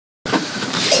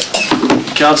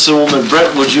Councilwoman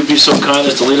Brett, would you be so kind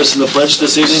as to lead us in the pledge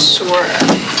this evening? Sure.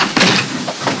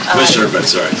 Commissioner Brett,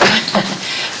 sorry.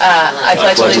 I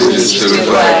pledge allegiance to the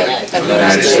flag of the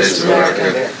United States of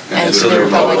America and to the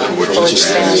republic for which it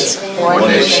stands, one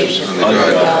nation, under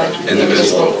God,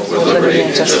 indivisible, with liberty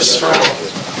and justice for all.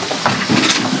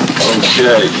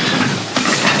 Okay.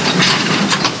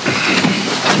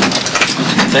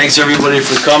 Thanks everybody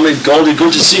for coming. Goldie,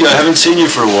 good to see you. I haven't seen you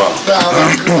for a while. Well,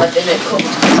 I've been at coach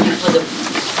for the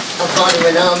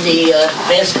Rinaldi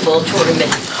basketball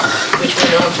tournament, which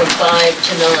went on from 5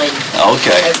 to 9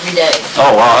 Okay. every day.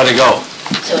 Oh, wow, how'd it go?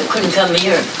 So I couldn't come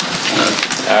here.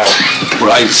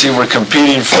 Well, I see we're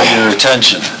competing for your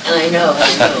attention. I know.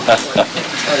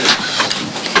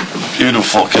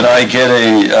 Beautiful. Can I get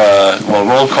a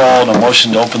roll call and a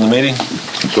motion to open the meeting?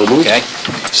 So moved. Okay.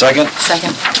 Second?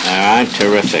 Second. All right,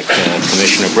 terrific.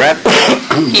 Commissioner Brett?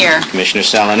 Here. Commissioner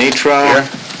Salanitro? Here.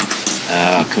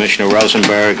 Commissioner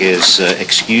Rosenberg is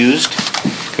excused.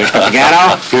 Commissioner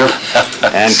Pagano? Here.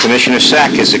 And Commissioner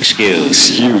Sack is excused.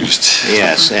 Excused.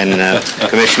 Yes, and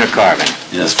Commissioner Carvin.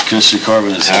 Yes, Commissioner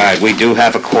Carvin is here. All right, we do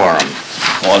have a quorum.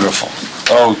 Wonderful.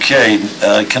 Okay,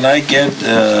 can I get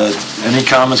any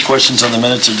comments, questions on the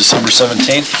minutes of December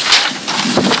 17th?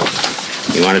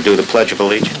 You want to do the Pledge of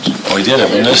Allegiance? Oh, we did it.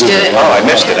 We missed it. Oh, I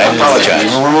missed it. I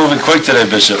apologize. We're moving quick today,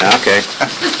 Bishop. Okay.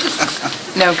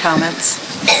 No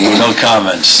comments. No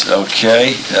comments.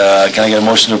 Okay. Can I get a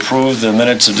motion to approve the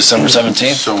minutes of December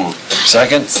 17th? So moved.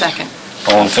 Second? Second.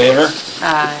 All in favor?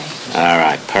 Aye. All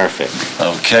right, perfect.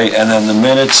 Okay, and then the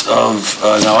minutes of,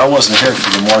 now I wasn't here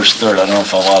for the March 3rd. I don't know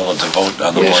if I'm allowed to vote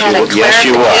on the March 3rd. Yes,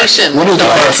 you are. What is the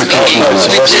clarification?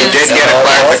 You did get a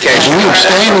clarification. Do we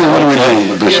abstain or what do we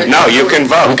do, Bishop? No, you can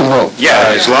vote. We can vote.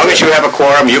 Yeah, as long as you have a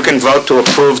quorum, you can vote to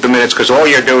approve the minutes, because all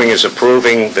you're doing is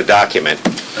approving the document.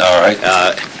 All right.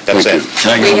 That's it.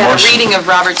 Can I We get a had a motion? reading of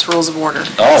Robert's Rules of Order.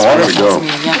 Oh, wonderful.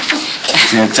 Yeah.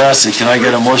 Fantastic. Can I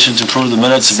get a motion to approve the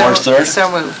minutes of March 3rd? So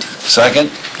moved.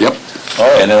 Second? Yep.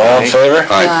 And then all in favor?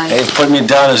 Aye. Hey, put me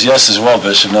down as yes as well,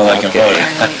 Bishop, now that I can vote.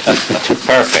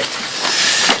 Perfect.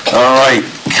 All right,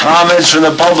 comments from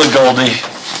the public, Goldie.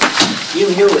 You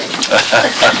knew it.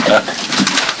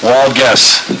 Wild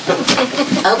guess.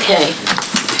 Okay.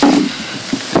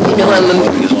 You know,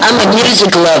 I'm a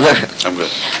music lover. I'm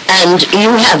good. And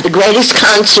you have the greatest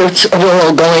concerts of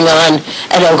all going on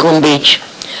at Oakland Beach.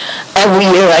 Every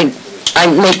year I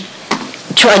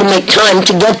try to make time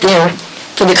to get there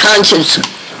for the concerts,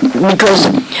 because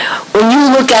when you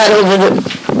look out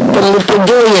from the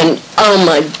pavilion, oh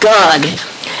my God,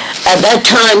 at that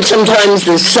time sometimes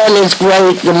the sun is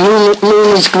great, the moon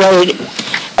is great,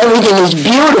 everything is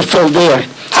beautiful there.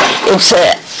 It's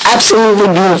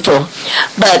absolutely beautiful.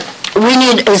 But we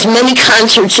need as many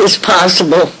concerts as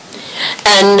possible,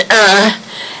 and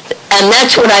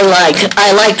that's what I like.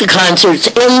 I like the concerts.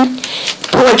 In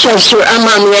Portchester, I'm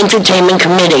on the entertainment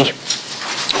committee,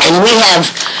 and we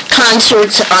have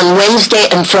concerts on Wednesday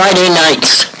and Friday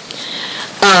nights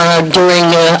during,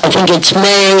 I think it's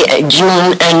May,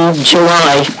 June, and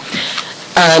July,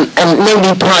 and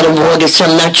maybe part of August,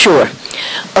 I'm not sure.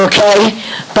 Okay?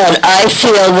 But I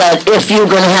feel that if you're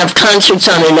going to have concerts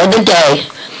on another day,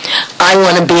 I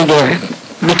want to be there,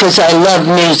 because I love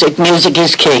music. Music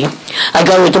is key. I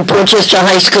go with the Portchester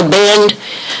High School Band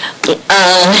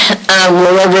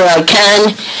wherever I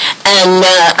can, and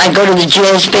I go to the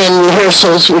jazz band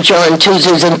rehearsals, which are on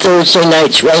Tuesdays and Thursday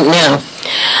nights right now.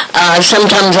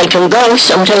 Sometimes I can go,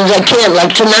 sometimes I can't,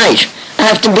 like tonight. I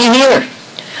have to be here.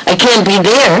 I can't be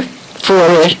there for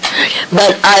it,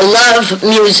 but I love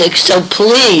music, so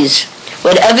please,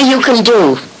 whatever you can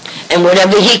do, and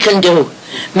whatever he can do,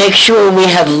 make sure we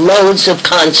have loads of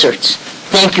concerts.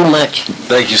 Thank you much.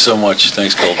 Thank you so much.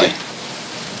 Thanks, Goldie.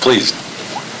 Please.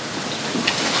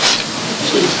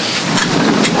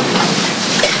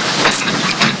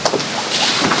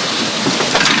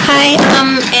 Hi,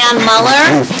 I'm Ann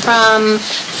Muller from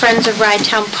Friends of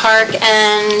Rydetown Park,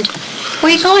 and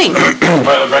where are you going?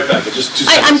 Right back. Just 2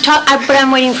 seconds. But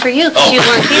I'm waiting for you because you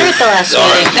weren't here at the last All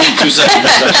meeting. right. 2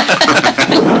 seconds.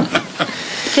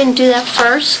 Couldn't do that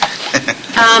first.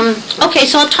 Okay,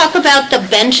 so I'll talk about the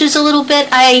benches a little bit.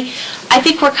 I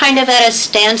think we're kind of at a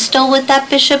standstill with that,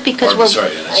 Bishop, because we're...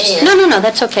 Sorry, No,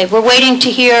 that's okay. We're waiting to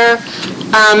hear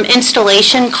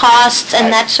installation costs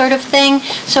and that sort of thing.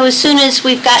 So as soon as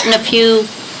we've gotten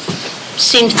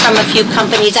seen from a few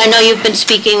companies, I know you've been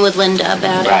speaking with Linda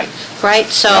about it. Right?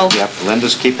 So... Yep,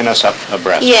 Linda's keeping us up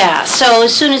abreast. Yeah, so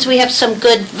as soon as we have some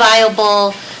good,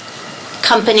 viable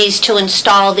companies to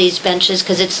install these benches,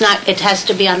 because it has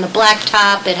to be on the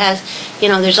blacktop, it has,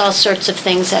 there's all sorts of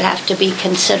things that have to be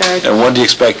considered. And when do you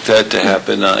expect that to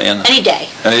happen, Anna? Any day.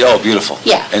 Oh, beautiful.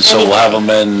 Yeah, And so any we'll have day. them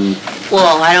in,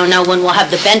 Well, I don't know when we'll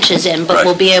have the benches in, but Right.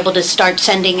 we'll be able to start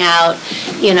sending out,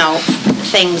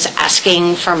 things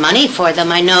asking for money for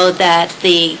them. I know that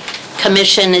the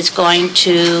commission is going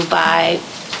to buy,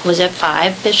 was it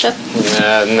 5, Bishop?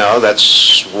 No,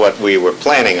 that's what we were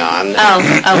planning on. Oh,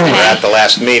 okay. At the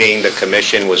last meeting, the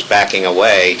commission was backing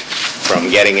away from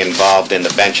getting involved in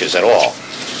the benches at all.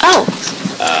 Oh,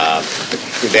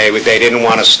 They didn't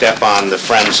want to step on the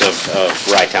Friends of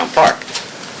Rytown Park.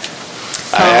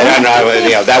 I don't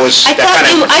know, that was... I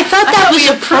thought that was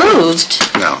approved.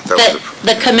 No, that That was,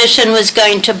 the commission was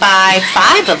going to buy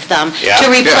 5 of them Yeah?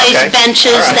 to replace Yeah, okay.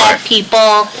 benches All right. that people,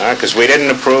 All right, because we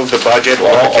didn't approve the budget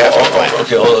or the capital plan.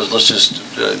 okay, let's just,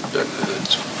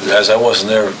 as I wasn't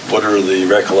there, what are the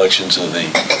recollections of the,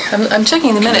 I'm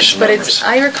checking the minutes, Commission but members.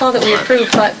 I recall that we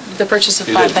approved the purchase of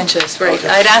You 5 did? benches, right? Okay.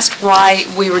 I'd asked why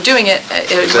we were doing it,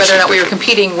 whether or not we were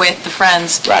competing with the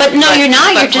Friends. Right. but no, you're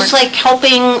not, but you're just we're- like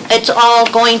helping, it's all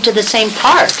going to the same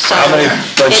park, so. how many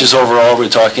benches overall are we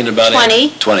talking about? Anna?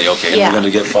 20. 20, okay, and Yeah. we're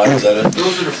going to get 5, is that it?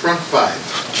 Those are the front 5.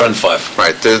 Front 5.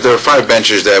 right, there are 5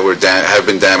 benches that have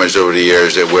been damaged over the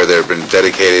years, where they've been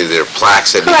dedicated, there are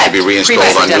plaques that need to be Correct.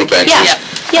 reinstalled on new Previously benches. dedicated.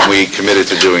 Yeah, And we committed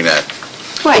to doing that.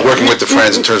 right. Working with the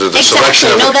Friends in terms of the Exactly.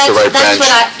 selection of No, the right bench.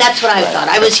 That's what I thought.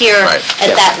 I was here Right.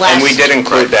 at that last. And we did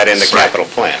include that in the Right. capital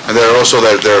plan. And there are also,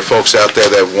 there are folks out there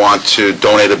that want to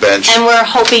donate a bench. And we're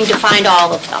hoping to find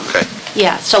all of them. Okay.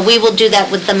 Yeah, so we will do that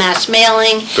with the mass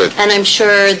mailing. Good. And I'm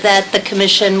sure that the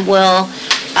commission will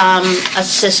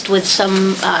assist with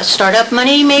some startup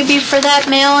money maybe for that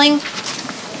mailing?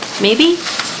 Maybe?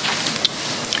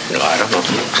 No, I don't know.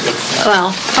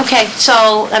 Well, okay,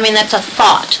 so, that's a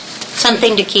thought,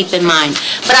 something to keep in mind.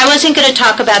 But I wasn't going to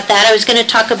talk about that. I was going to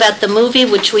talk about the movie,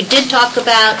 which we did talk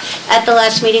about at the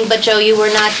last meeting, but Joe, you were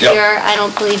not Yep. here. I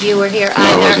don't believe you were here No, I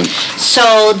either. wasn't.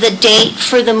 So the date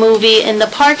for the movie in the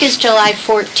park is July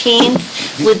 14th,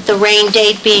 with the rain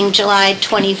date being July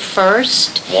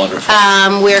 21st.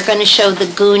 Wonderful. We're going to show The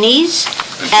Goonies,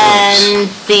 and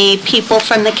the people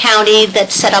from the county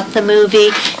that set up the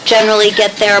movie generally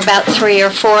get there about 3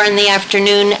 or 4 in the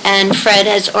afternoon, and Fred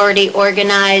has already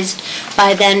organized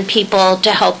by then people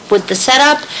to help with the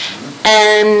setup.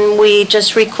 And we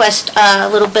just request a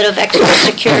little bit of extra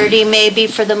security maybe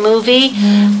for the movie,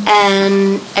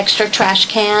 and extra trash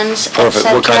cans, et Perfect.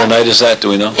 What kind of cetera. night is that, do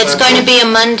we know? It's going to be a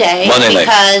Monday. Monday night.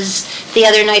 Because the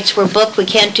other nights were booked. We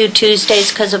can't do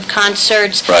Tuesdays because of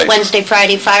concerts. Right. Wednesday,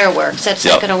 Friday fireworks. That's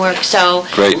not Yep. going to work. So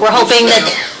Great. we're hoping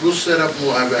that, We'll set up,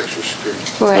 we'll have extra security.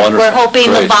 Wonderful. we're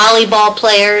hoping the Great. volleyball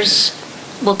players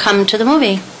will come to the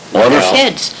movie. Wonderful.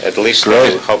 Kids. At least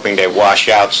Great. we're hoping they wash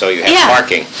out so you have Yeah.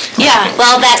 parking. Yeah,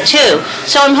 well, that too.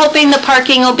 So I'm hoping the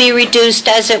parking will be reduced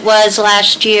as it was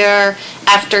last year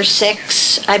after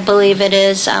 6, I believe it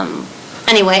is.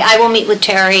 Anyway, I will meet with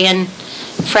Terry and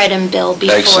Fred and Bill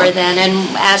before Excellent. then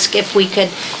and ask if we could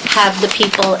have the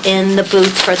people in the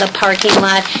booth for the parking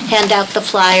lot hand out the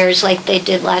flyers like they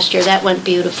did last year. That went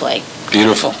beautifully.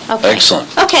 Beautiful. Okay. Excellent.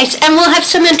 Okay, and we'll have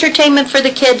some entertainment for the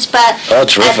kids, but Oh, at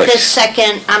terrific. this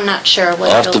second, I'm not sure what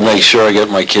I'll have it'll to be. make sure I get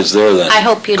my kids there then. I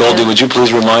hope you do. Goldie, would you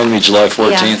please remind me, July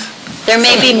 14th? There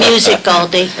may be music,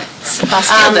 Goldie.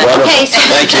 Wonderful. Okay, so-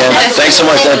 Thank you, Ann. Thanks so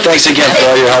much, and thanks again for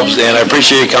all your help, Dan. I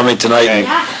appreciate you coming tonight, and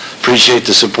appreciate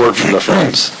the support from the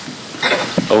Friends.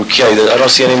 Okay, I don't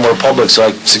see any more public, so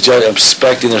I'm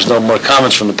suspecting there's no more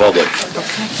comments from the public.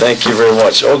 Thank you very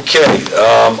much. Okay,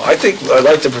 I think I'd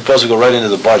like to propose to go right into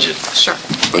the budget. Sure.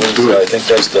 Let's do I it. think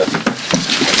that's the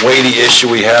weighty issue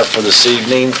we have for this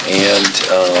evening, and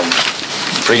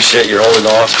appreciate your holding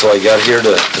off till I got here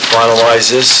to finalize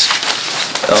this.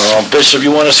 Bishop,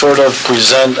 you want to sort of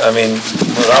present,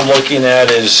 what I'm looking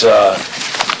at is, and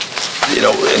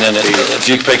then if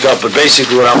you pick up, but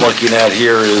basically what I'm looking at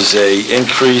here is a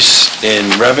increase in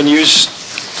revenues.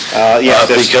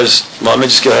 Because, let me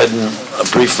just go ahead and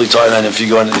briefly talk, and then if you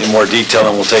go into more detail,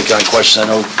 and we'll take on questions. I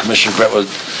know Commissioner Brett was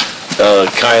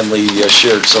kindly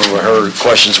shared some of her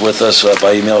questions with us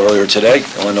by email earlier today.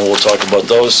 I know we'll talk about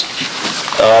those.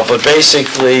 But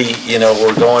basically,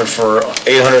 we're going for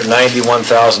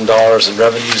 $891,000 in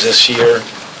revenues this year,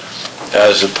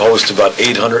 as opposed to about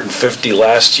 $850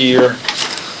 last year,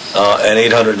 and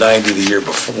 $890 the year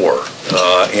before.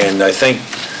 And I think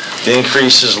the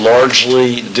increase is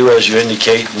largely due, as you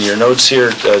indicate in your notes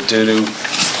here, due to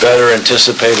better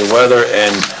anticipated weather,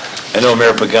 and I know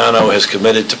Mayor Pagano has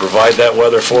committed to provide that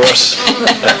weather for us.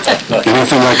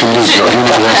 Anything I can do, Joe, you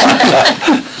know that.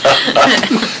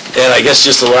 And I guess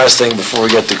just the last thing before we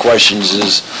get to questions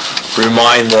is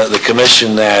remind the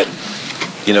commission that,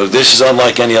 this is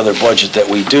unlike any other budget that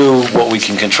we do. What we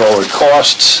can control are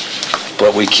costs,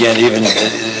 but we can't even,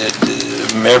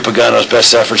 Mayor Pagano's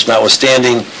best efforts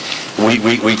notwithstanding,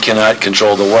 we cannot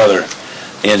control the weather.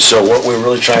 And so what we're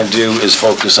really trying to do is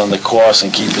focus on the costs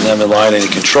and keeping them in line and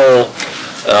in control.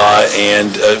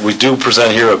 And we do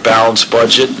present here a balanced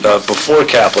budget before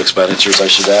capital expenditures, I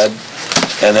should add,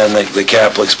 and then the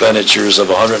capital expenditures of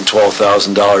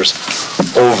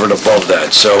 $112,000 over and above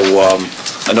that. So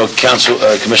I know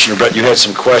Commissioner Brett, you had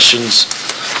some questions,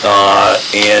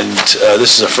 and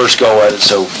this is a first go at it,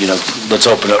 so let's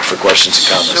open up for questions and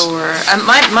comments. Sure.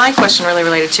 My question really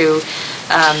related to,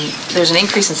 there's an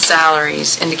increase in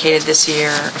salaries indicated this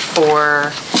year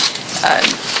for a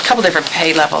couple different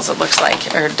pay levels, it looks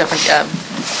like, or different,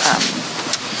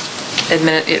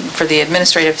 for the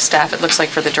administrative staff, it looks like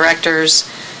for the directors,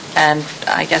 and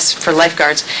I guess for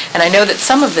lifeguards. And I know that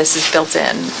some of this is built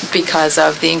in because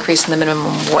of the increase in the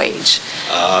minimum wage.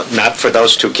 Not for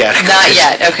those two categories. Not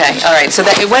yet, okay, all right. So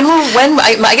that,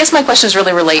 I guess my questions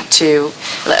really relate to,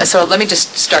 so let me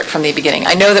just start from the beginning.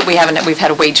 I know that we've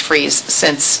had a wage freeze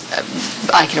since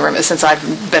I can remember, since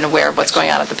I've been aware of what's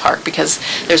going on at the park, because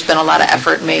there's been a lot of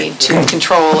effort made to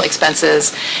control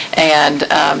expenses and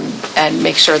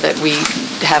make sure that we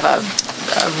have a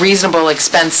reasonable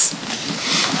expense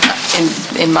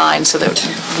in mind, so that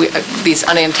these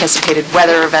unanticipated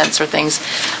weather events or things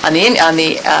on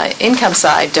the income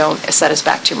side don't set us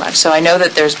back too much. So I know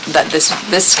that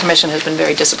this commission has been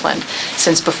very disciplined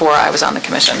since before I was on the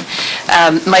commission.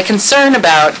 My concern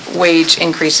about wage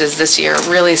increases this year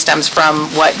really stems from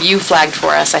what you flagged for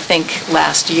us, I think,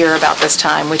 last year about this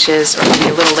time, which is, or maybe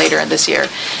a little later this year,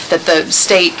 that the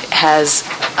state has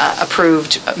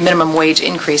approved minimum wage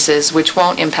increases, which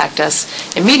won't impact us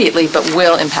immediately, but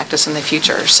will impact us in the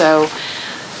future. So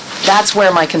that's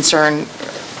where my concern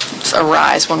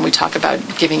arise when we talk about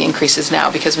giving increases now,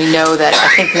 because we know that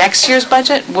I think next year's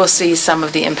budget will see some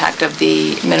of the impact of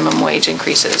the minimum wage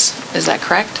increases. Is that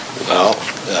correct? Well,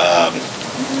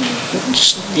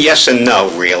 yes and no,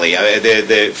 really.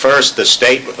 First, the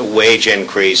state wage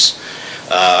increase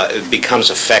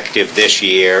becomes effective this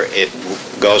year. It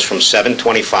goes from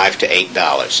 $7.25 to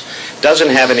 $8. Doesn't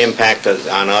have an impact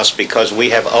on us because we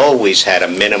have always had a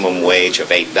minimum wage of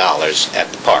 $8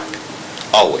 at the park.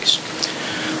 Always.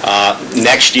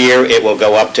 Next year it will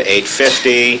go up to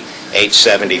 $8.50,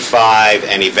 $8.75,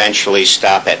 and eventually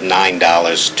stop at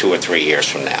 $9 2 or 3 years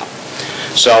from now.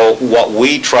 So what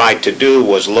we tried to do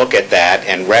was look at that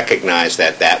and recognize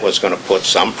that that was going to put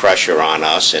some pressure on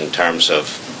us in terms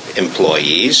of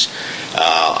employees.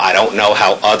 I don't know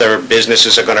how other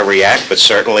businesses are going to react, but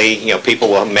certainly,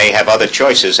 people may have other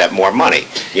choices, have more money.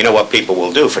 You know what people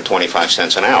will do for 25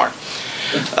 cents an hour.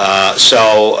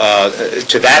 So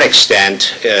to that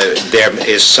extent, there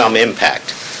is some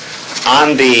impact.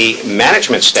 On the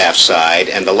management staff side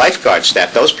and the lifeguard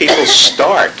staff, those people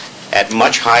start at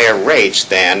much higher rates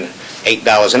than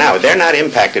 $8 an hour. They're not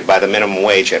impacted by the minimum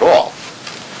wage at all.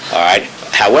 All right.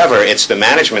 However, it's the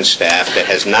management staff that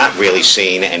has not really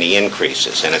seen any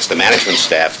increases, and it's the management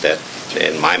staff that,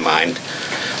 in my mind,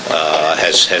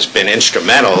 has been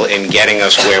instrumental in getting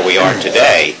us where we are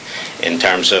today, in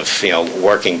terms of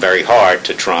working very hard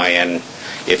to try and,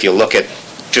 if you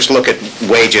just look at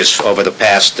wages over the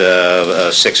past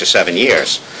 6 or 7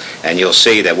 years, and you'll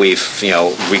see that we've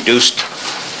reduced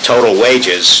total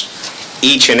wages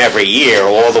each and every year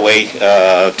all the way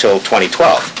till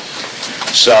 2012.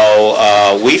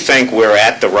 So we think we're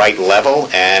at the right level,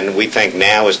 and we think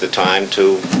now is the time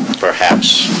to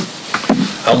perhaps.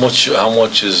 How much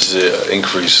is the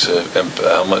increase?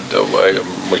 How much?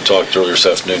 We talked earlier this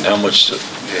afternoon. How much?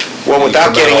 Well,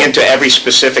 without getting into every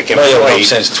specific employee. No, I'm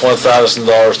saying it's $12,000,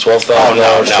 $12,000.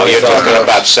 Oh no, you're talking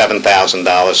about $7,000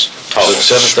 total.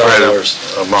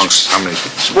 $7,000 amongst how many?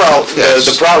 Well, yes.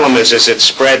 The problem is it's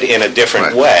spread in a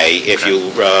different way. If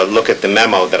you look at the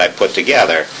memo that I put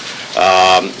together.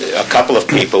 A couple of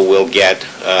people will get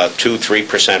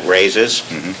 2-3% raises.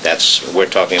 Mm-hmm. We're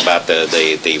talking about the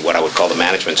what I would call the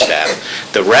management staff.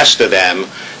 The rest of them,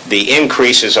 the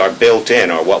increases are built in,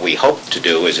 or what we hope to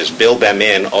do is build them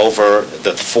in over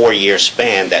the 4-year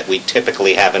span that we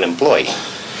typically have an employee.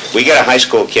 We get a high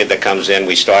school kid that comes in,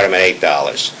 we start him at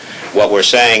 $8. What we're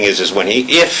saying is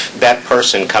if that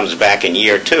person comes back in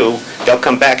year 2, they'll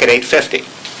come back at $8.50.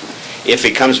 If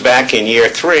he comes back in year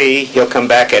 3, he'll come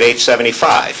back at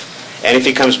 $8.75. And if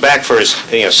he comes back for his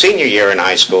senior year in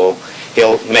high school,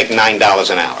 he'll make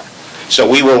 $9 an hour. So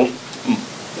we will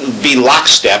be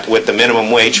lockstep with the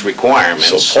minimum wage requirements.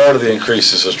 So part of the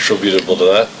increase is attributable to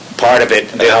that? part of it,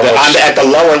 how much- at the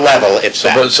lower level, it's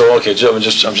that. So, okay, Joe, I'm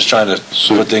just trying to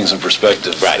put things in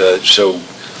perspective. Right. So,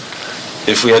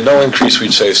 if we had no increase,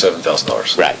 we'd save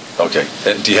 $7,000. Right. Okay.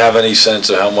 And do you have any sense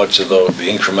of how much of the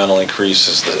incremental increase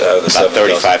is the About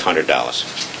 $7,000? $3,500.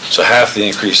 So half the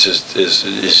increase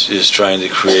is trying to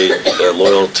create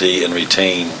loyalty and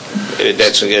retain.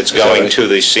 It's going to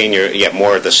the senior,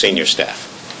 more of the senior staff.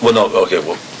 Well, no, okay,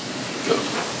 well,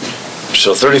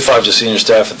 so 35 to senior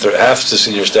staff, and half to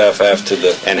senior staff, half to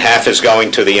the... And half is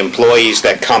going to the employees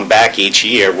that come back each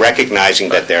year, recognizing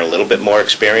that they're a little bit more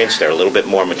experienced, they're a little bit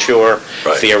more mature.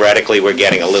 Right. Theoretically, we're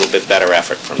getting a little bit better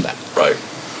effort from them. Right.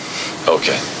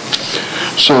 Okay.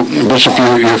 So, Bishop,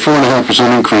 your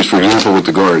 4.5% increase, for example, with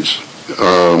the guards,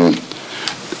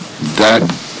 that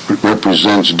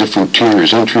represents different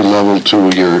tiers, entry level to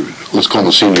your, let's call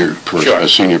the senior person, Sure. a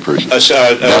senior person.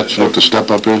 That's what the step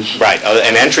up is? Right.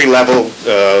 An entry-level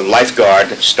lifeguard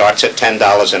starts at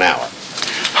 $10 an hour.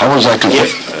 How is that compared?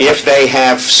 If they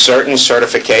have certain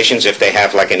certifications, if they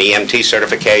have like an EMT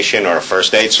certification or a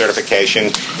first aid certification,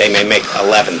 they may make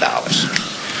 $11.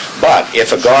 But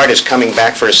if a guard is coming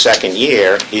back for his second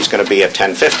year, he's going to be at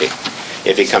 $10.50.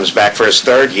 If he comes back for his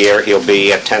third year, he'll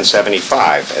be at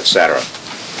 $10.75, et cetera.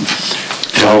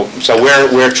 So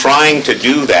we're trying to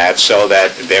do that so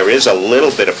that there is a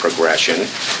little bit of progression,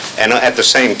 and at the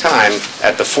same time,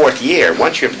 at the fourth year,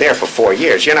 once you're there for 4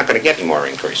 years, you're not going to get any more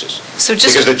increases. So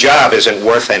Because the job isn't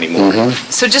worth any more.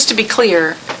 So just to be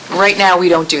clear, right now, we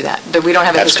don't do that. We don't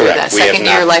have a That's history of that. correct. We have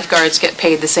Second-year not. lifeguards get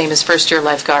paid the same as first-year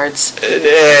lifeguards.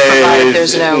 Provided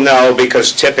there's no... No,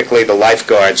 because typically the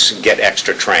lifeguards get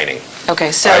extra training. Okay,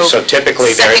 All so... right, so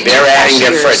typically second-year they're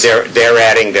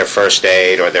adding their first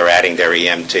aid, or they're adding their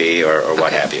EMT, or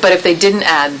what have you. But if they didn't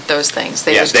add those things,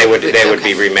 they would... Yes, they would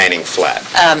okay. be remaining flat.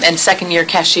 And second-year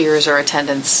cashiers or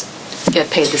attendants get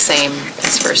paid the same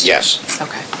as first year? Yes.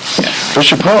 Okay.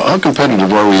 Bishop, how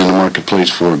competitive are we in the marketplace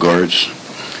for guards?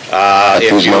 If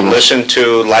those you levels? listen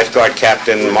to Lifeguard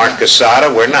Captain Mark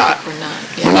Casada, we're not. We're not,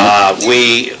 yeah.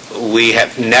 We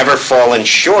have never fallen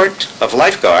short of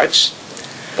lifeguards.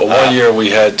 Well, one year we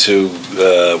had to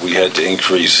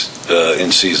increase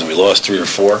in season. We lost 3 or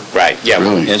 4. Right, yeah.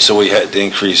 Really? And so we had to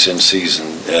increase in season.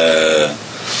 The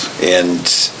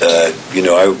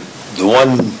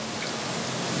one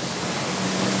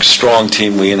strong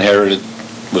team we inherited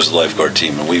was the lifeguard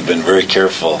team, and we've been very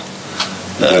careful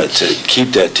to keep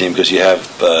that team, because you have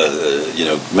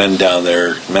men down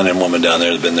there, men and women down there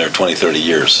that have been there 20, 30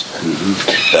 years.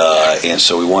 And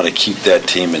so we want to keep that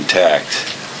team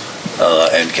intact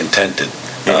and contented.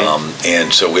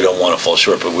 And so we don't want to fall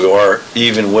short, but we are,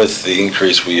 even with the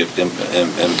increase we have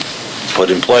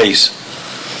put in place,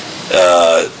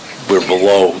 we're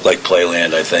below like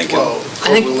Playland, I think. Well,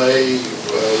 Overlay,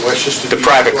 Westchester... The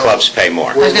private clubs pay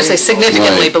more. I was going to say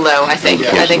significantly Right. below, I think.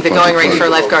 Yeah. I think the going rate for a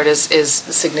lifeguard is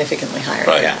significally higher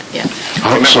Right. than that, yeah.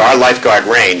 Remember, our lifeguard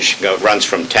range runs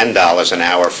from $10 an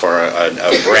hour for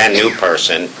a brand-new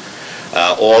person,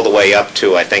 all the way up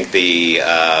to, I think, the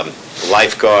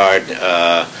lifeguard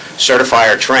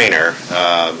certifier trainer,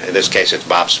 in this case it's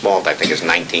Bob Smalt, I think is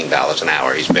 $19 an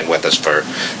hour. He's been with us for,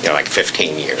 like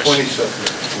 15 years.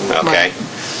 27. Okay.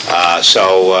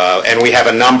 And we have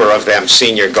a number of them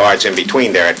senior guards in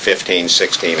between there at 15,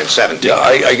 16, and 17. Yeah,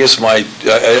 I guess I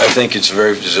think it's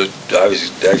obviously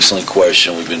an excellent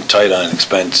question. We've been tight on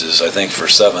expenses, I think, for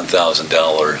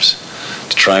 $7,000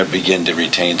 to try and begin to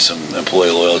retain some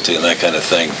employee loyalty and that kind of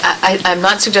thing. I'm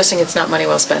not suggesting it's not money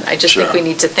well spent. I just think Sure. we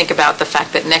need to think about the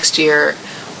fact that next year,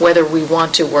 whether we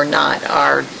want to or not,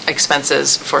 our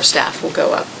expenses for staff will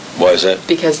go up. Why is that?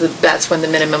 Because that's when the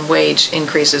minimum wage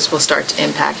increases will start to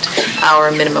impact our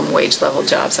minimum wage level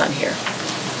jobs on here.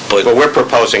 But we're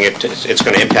proposing it's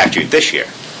going to impact you this year.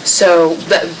 So,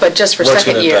 but just for What's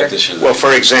second going to year. impact this year? Well,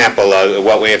 for example,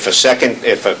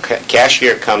 if a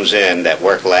cashier comes in that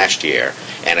worked last year,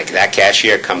 and that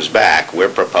cashier comes back, we're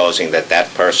proposing that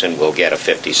person will get a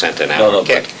 50-cent an hour No,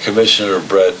 kick. but Commissioner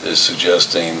Brett is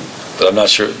suggesting, but I'm not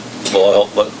sure, well,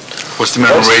 What's the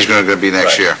minimum wage going to be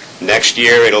next Right. year? Next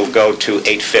year, it'll go to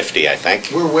 $8.50, I think.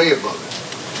 We're way above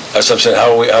it. that's what I'm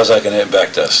saying, how's that going to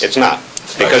impact us? It's not,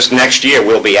 because next year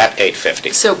we'll be at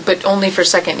 $8.50. So, but only for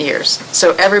second years.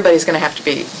 So everybody's going to have to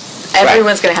be,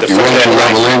 everyone's going to have to. The be first at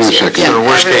level in this year. second. Yeah, So the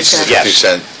worst everybody's case is gonna have 50 Yes.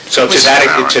 cent. So Which is an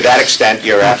hour. to that extent,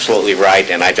 you're absolutely right,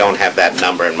 and I don't have that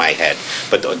number in my head.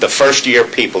 But the first year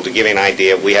people, to give you an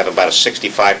idea, we have about a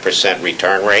 65%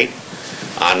 return rate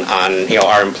on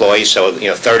our employees. So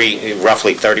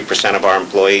roughly 30% of our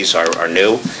employees are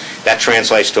new. That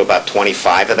translates to about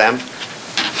 25 of them.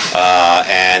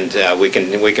 And we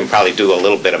can probably do a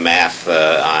little bit of math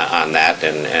on that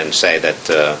and say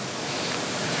that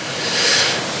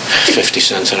 50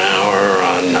 cents an hour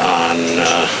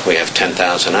we have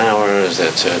 10,000 hours,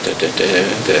 that's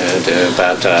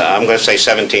about, I'm going to say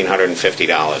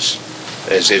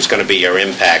 $1,750 is going to be your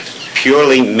impact,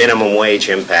 purely minimum wage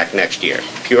impact next year,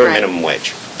 pure Right. minimum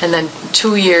wage. And then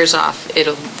 2 years off,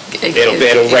 it'll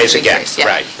raise again, increase. Yeah.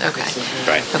 right. Okay.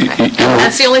 Right. Okay.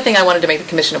 That's the only thing I wanted to make the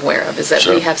commission aware of, is that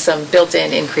Sure. we have some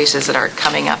built-in increases that are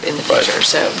coming up in the Right. future.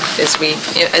 So as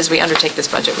we undertake this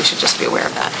budget, we should just be aware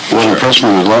of that. What impressed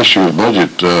me with last year's budget,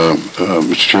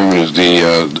 Mr. Chairman, is the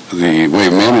way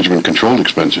management controlled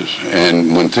expenses.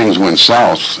 And when things went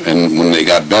south, and when they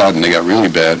got bad, and they got really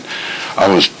bad, I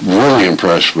was really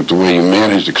impressed with the way you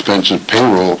managed expenses,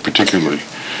 payroll particularly.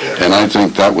 And I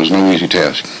think that was no easy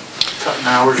task. Cutting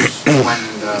hours when,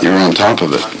 You're on top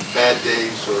of it. on bad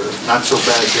days or not so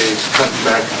bad days, cutting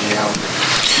back on the hours.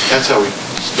 That's how we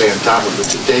stay on top of it,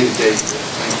 the day-to-day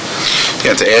thing.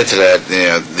 Yeah, to add to that,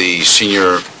 the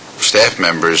senior staff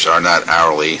members are not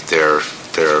hourly, they're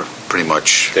pretty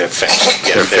much, They're fixed.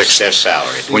 Yeah, They're fixed. They're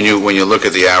salaried. when you look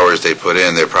at the hours they put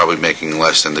in, they're probably making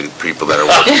less than the people that are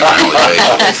working on an hourly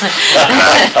basis.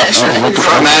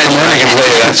 From management, I can tell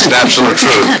you that's the absolute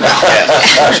truth.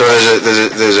 So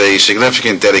there's a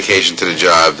significant dedication to the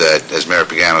job that, as Mayor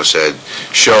Pagano said,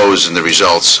 shows in the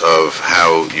results of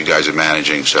how you guys are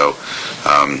managing. So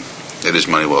it is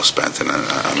money well spent, and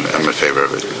I'm in favor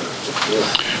of it.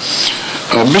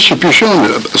 Bishop, you're showing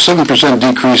a 7%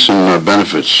 decrease in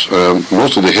benefits.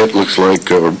 Most of the hit looks like,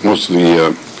 or most of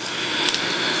the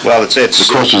Well, it's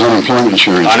cost is unemployment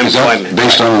insurance. Unemployment, Is that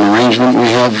based right. on an arrangement we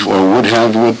have, or would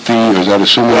have with the, or is that a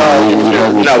similar arrangement we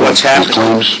have with no, what's with happening,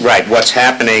 claims? right, what's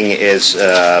happening is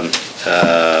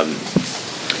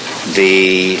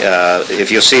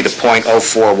if you'll see the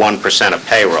 0.041% of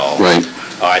payroll, Right.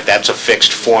 all right, that's a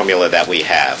fixed formula that we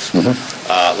have. Mm-hmm.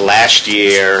 Last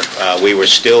year, we were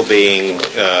still being,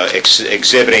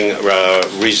 exhibiting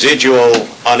residual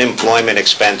unemployment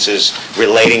expenses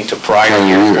relating to prior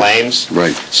year Years. claims.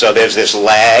 Right. So there's this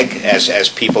lag as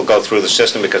people go through the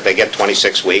system because they get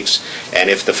 26 weeks, and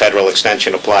if the federal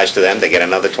extension applies to them, they get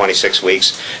another 26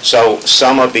 weeks. So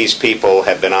some of these people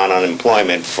have been on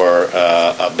unemployment for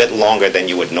a bit longer than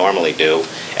you would normally do,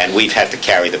 and we've had to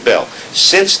carry the bill.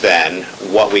 Since then,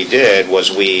 what we did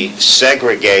was we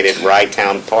segregated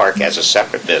Rytown Park as a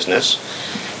separate business,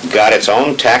 got its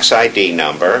own tax ID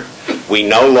number. We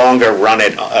no longer run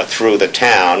it through the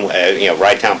town.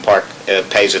 Rytown Park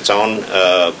pays its own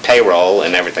payroll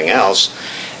and everything else,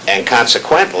 and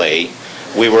consequently,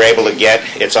 we were able to get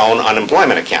its own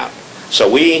unemployment account. So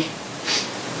we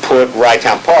put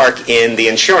Rytown Park in the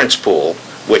insurance pool,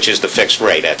 which is the fixed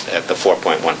rate at the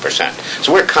 4.1%.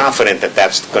 So we're confident that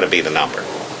that's going to be the number.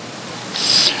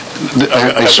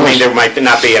 I I mean, there might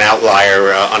not be an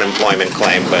outlier unemployment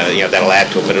claim, but that'll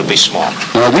add to it, but it'll be small.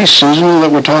 Now, are these seasonal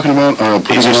that we're talking about?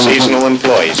 These are seasonal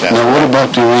employees. That's Now, what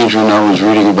about the arrangement I was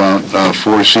reading about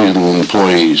for seasonal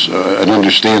employees? An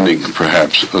understanding,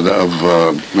 perhaps,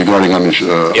 regarding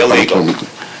Illegal. unemployment?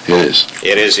 It is.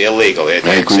 It is illegal. I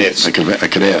agree. I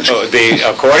could ask.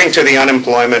 According to the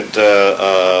unemployment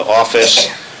office,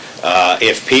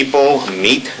 if people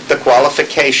meet the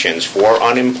qualifications for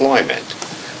unemployment,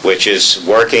 which is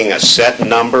working a set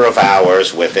number of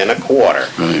hours within a quarter,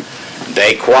 Right.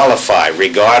 they qualify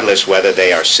regardless whether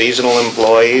they are seasonal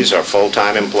employees or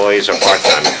full-time employees or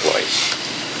part-time employees.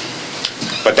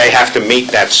 But they have to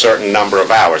meet that certain number of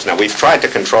hours. Now, we've tried to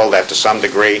control that to some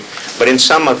degree, but in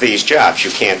some of these jobs, you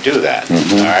can't do that.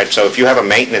 All right, so if you have a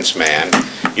maintenance man,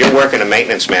 you're working a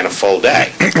maintenance man a full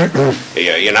day.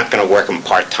 You're not going to work him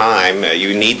part-time.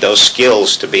 You need those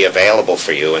skills to be available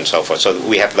for you and so forth. So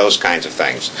we have those kinds of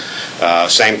things.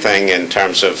 Same thing in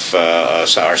terms of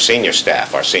our senior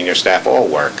staff. Our senior staff all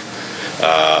work,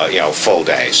 full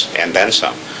days and then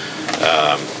some.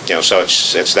 So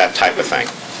it's that type of thing.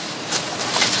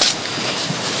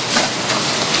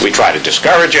 We try to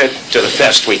discourage it to the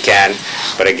best we can,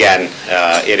 but again,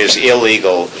 it is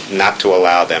illegal not to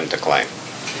allow them to claim.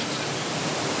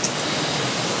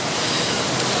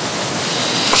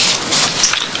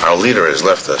 Our leader has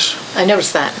left us. I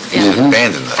noticed that. He's Yeah.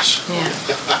 abandoned us. Yeah. Right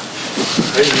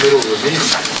in the middle of the meeting.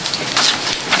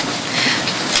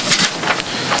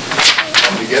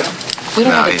 Want to get him? We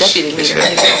don't No, have a he's- deputy he's leader.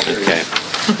 here. Okay.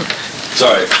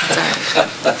 Sorry.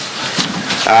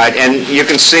 And you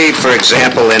can see, for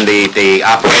example, in the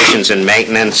operations and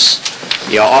maintenance,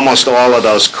 almost all of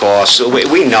those costs,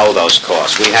 we know those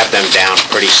costs. We have them down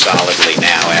pretty solidly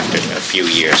now after a few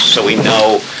years. So we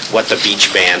know what the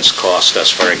beach bands cost us,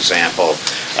 for example,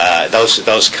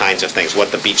 those kinds of things,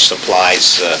 what the beach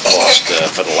supplies cost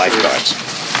for the lifeguards.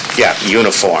 Yeah,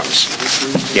 uniforms.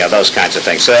 Yeah, those kinds of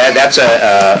things. So that's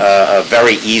a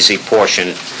very easy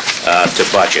portion to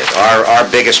budget. Our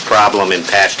biggest problem in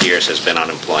past years has been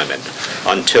unemployment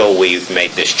until we've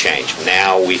made this change.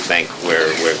 Now we think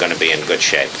we're going to be in good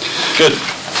shape. Good.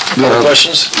 Other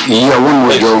questions? Yeah, one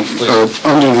more, Joe. Please.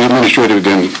 Under the administrative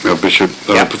again, Bishop,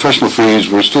 Yep. professional fees,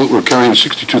 we're carrying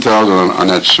 62,000 on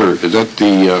that cert. Is that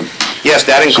the Yes,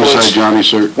 that includes... Suicide Johnny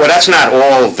cert? Well, that's not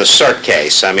all of the cert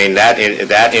case. I mean, that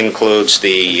includes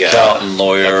the Accountant,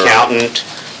 lawyer. accountant,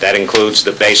 that includes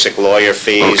the basic lawyer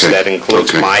fees, Okay, that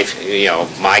includes okay.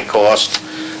 my cost,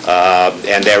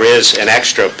 and there is an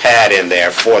extra pad in there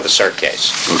for the cert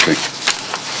case, Okay.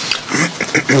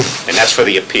 and that's for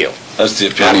the appeal. That's the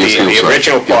On the opinion. appeal The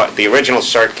original side, yeah. part, the original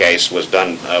cert case was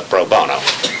done pro bono.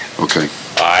 Okay.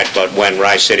 All right, but when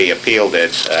Rice City appealed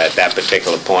it, at that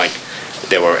particular point,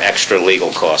 there were extra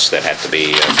legal costs that had to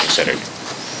be considered.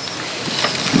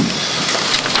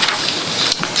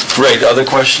 Great, other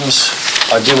questions?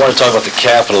 I do want to talk about the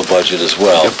capital budget as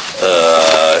well.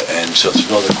 And so if there's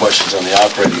no other questions on the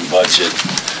operating budget.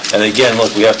 And again,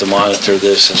 look, we have to monitor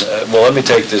this. And well, let me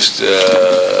take this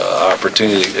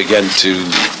opportunity again to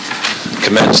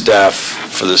commend staff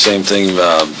for the same thing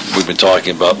we've been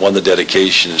talking about. One, the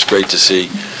dedication. It's great to see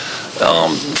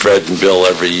Fred and Bill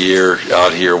every year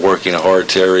out here working hard.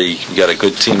 Terry, we got a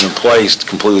good team in place,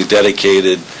 completely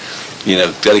dedicated.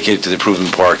 Dedicated to the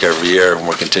improvement park every year, and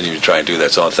we're continuing to try and do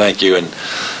that. So thank you. And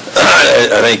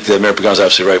I think that Mayor Pagano is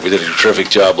absolutely right. We did a terrific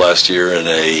job last year in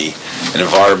an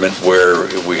environment where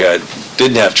we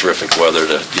didn't have terrific weather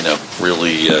to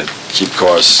really keep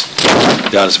costs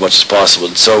down as much as possible.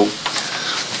 And so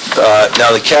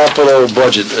now the capital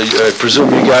budget. I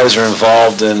presume you guys are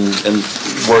involved in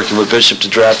working with Bishop to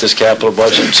draft this capital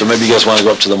budget. So maybe you guys want to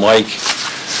go up to the mic.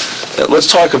 Let's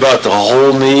talk about the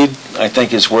whole need. I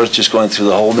think it's worth just going through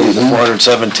the whole need, the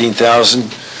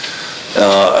 417,000.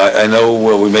 I know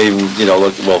we may even,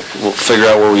 we'll figure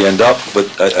out where we end up,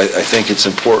 but I think it's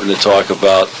important to talk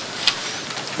about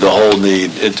the whole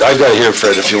need. I've got it here,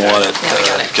 Fred, if you want it. Yeah, I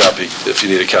got it. Copy, if you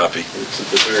need a copy. It's at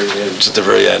the very end. It's at the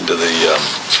very end of the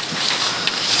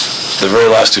very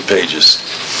last 2 pages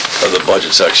of the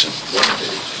budget section.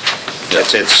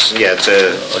 It's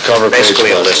A cover page.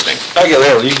 basically a listing. I get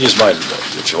it. You can use mine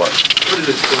if you want. What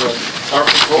is it, our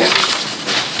proposal?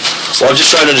 Well, I'm just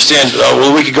trying to understand,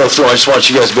 well, we could go through, I just want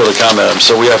you guys to be able to comment on them.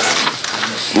 So we have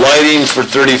lighting for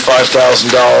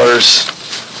 $35,000,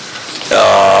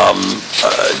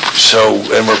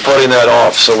 and we're putting that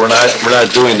off, so we're not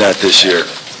doing that this year.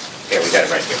 Yeah, we got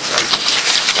it right here.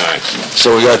 All right.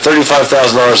 So we got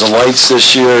 $35,000 in lights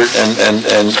this year,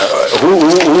 and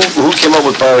who came up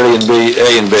with priority in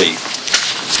A and B?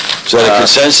 Is that a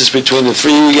consensus between the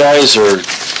 3 of you guys, or?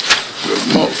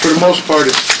 For the most part,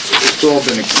 it's all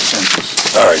been a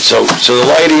consensus. All right, so the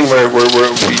lighting,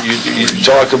 you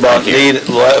talk about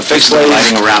fixed lighting?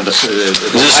 Lighting around the... Is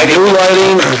this new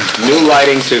lighting? New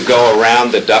lighting to go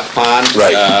around the duck pond.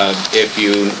 Right.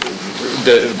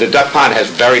 The duck pond has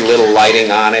very little lighting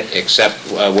on it, except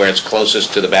where it's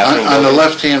closest to the bathroom. On the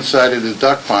left-hand side of the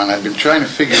duck pond, I've been trying to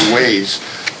figure ways,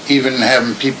 even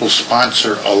having people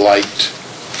sponsor a light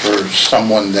for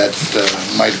someone that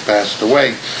might have passed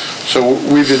away. So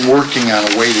we've been working on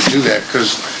a way to do that,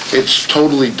 because it's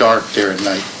totally dark there at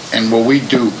night. And what we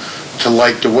do to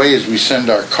light the way is we send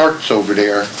our carts over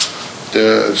there,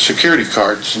 the security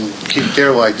carts, and keep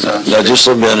their lights on. Now, just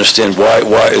let me understand, why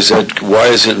is it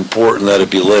important that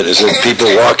it be lit? Is it people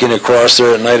walking across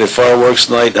there at night at fireworks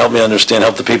night? Help me understand,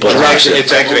 help the people It's understand.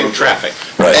 it's exiting traffic.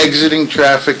 Right. Exiting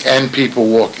traffic and people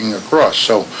walking across.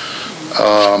 So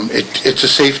it's a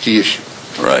safety issue.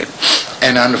 Right.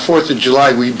 And on the 4th of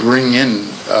July, we bring in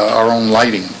our own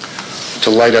lighting to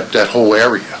light up that whole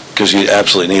area. Because you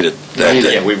absolutely need it that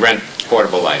day. Yeah, we rent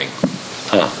portable lighting.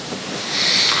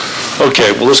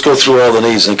 Okay, well, let's go through all the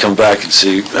needs and come back and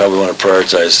see how we want to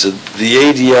prioritize. So the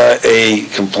ADA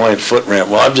compliant foot ramp,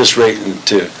 well, I'm just waiting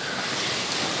to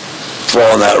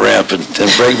fall on that ramp and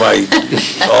break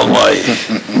all my,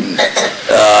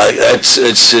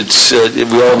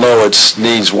 we all know it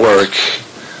needs work.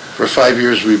 For 5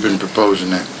 years, we've been proposing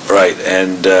that. Right,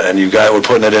 and we're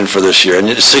putting it in for this year.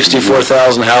 And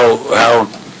 64,000, how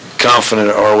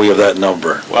confident are we of that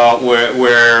number? Well,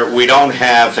 we don't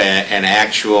have an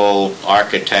actual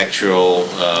architectural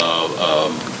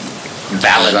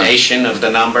validation of the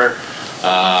number.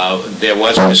 There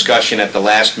was a discussion at the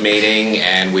last meeting,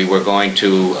 and we were going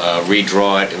to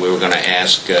redraw it. We were going to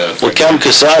ask... Well, Cam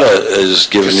Casada is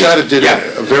giving you... Casada did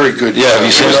a very good... Yeah, have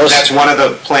you seen those? That's one of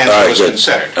the plans that was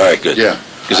considered. All right, good. Yeah.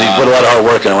 Because he put a lot of hard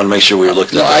work in, I want to make sure we were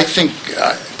looking at No, that. I think,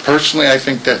 personally, I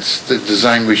think that's the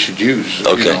design we should use.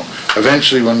 Okay.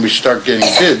 eventually when we start getting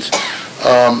bids.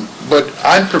 But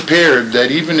I'm prepared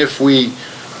that even if we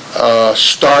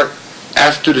start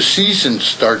after the season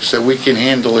starts, that we can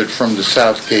handle it from the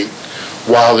south gate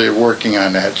while they're working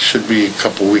on that. Should be a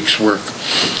couple weeks' work,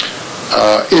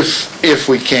 if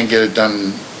we can't get it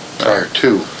done prior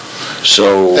to.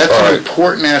 So, That's all an right,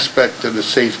 important aspect of the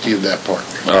safety of that park.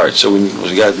 all right, so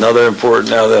we got another important,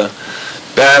 now the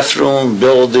bathroom,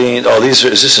 building, is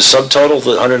this a subtotal,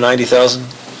 the 190,000?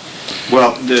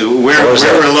 Well, Or is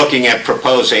that- we're looking at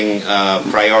proposing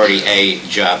priority A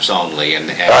jobs only, and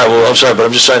All right, well, I'm sorry, but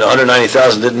I'm just saying,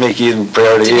 190,000 didn't make even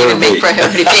priority A or Didn't even B. make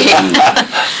priority B.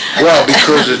 Well,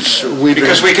 because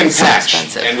because we can It's so patch,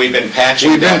 expensive. and we've been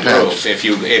patching We've been that roof. patched.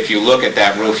 If you look at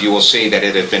that roof, you will see that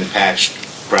it has been patched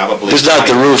probably. This is not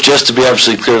the roof, just to be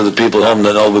absolutely clear to the people at home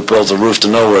that know we built a roof to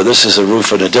nowhere. This is a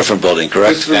roof in a different building,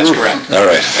 correct? It's the That's roof. correct. All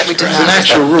right. We did It's an not.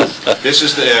 actual roof. This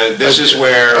is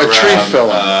where A tree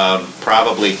fell on.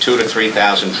 probably 2,000 to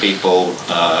 3,000 people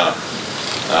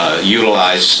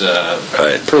utilize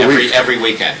Right. Per week. every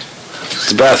weekend. It's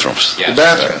the bathrooms. Yes. The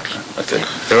bathrooms, Okay.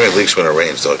 There are only leaks when it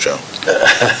rains, though, Joe.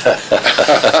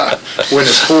 when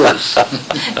it pours.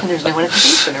 And there's no one at the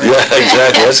beach when Yeah,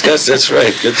 exactly. That's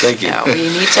right. Good thinking. No, All we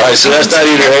need to. right, so that's not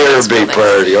either A or B Building.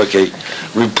 priority. Okay.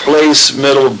 Replace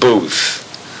middle booth.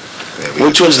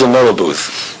 Which one's the middle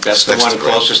booth? That's the Next one to the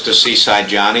road. closest to Seaside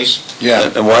Johnny's.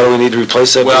 Yeah. And why do we need to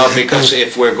replace that? Well, booth? because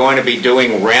if we're going to be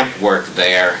doing ramp work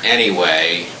there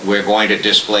anyway, we're going to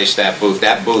displace that booth.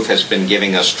 That booth has been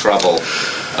giving us trouble.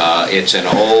 It's an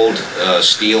old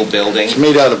steel building. It's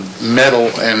made out of metal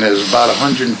and there's about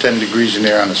 110 degrees in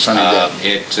there on a sunny day.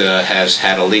 It has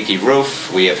had a leaky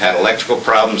roof. We have had electrical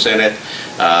problems in it.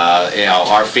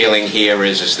 Our feeling here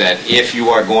is that if you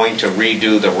are going to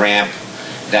redo the ramp,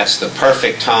 that's the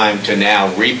perfect time to now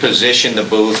reposition the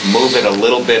booth, move it a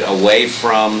little bit away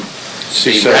from the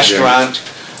Seaside restaurant,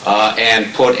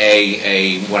 and put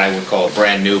a what I would call a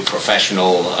brand-new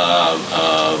professional,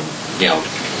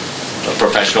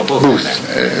 professional booth in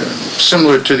there.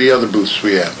 Similar to the other booths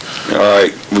we have. All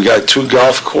right, we got 2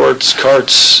 golf carts.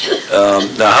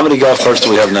 Now, how many golf carts do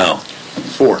we have now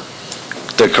 4.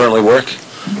 that currently work?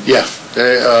 Yeah,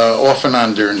 they, off and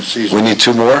on during the season. We need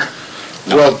 2 more?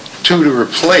 Well, 2 to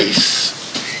replace,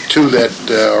 2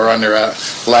 that are on their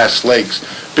last legs.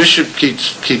 Bishop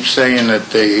keeps saying that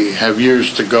they have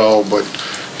years to go, but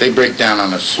they break down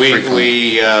on us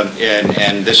frequently.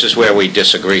 And this is where we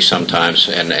disagree sometimes,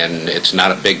 and it's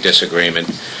not a big disagreement.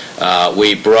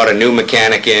 We brought a new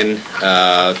mechanic in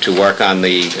to work on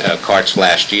the carts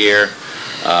last year.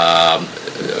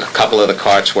 A couple of the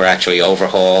carts were actually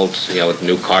overhauled, with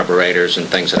new carburetors and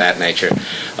things of that nature.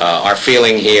 Our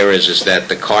feeling here is that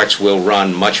the carts will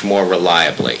run much more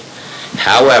reliably.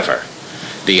 However,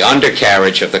 the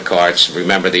undercarriage of the carts,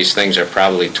 remember these things are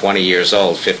probably 20 years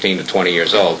old, 15 to 20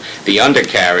 years old, the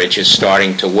undercarriage is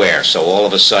starting to wear. So all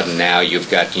of a sudden now you've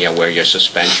got, where your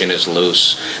suspension is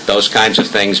loose. Those kinds of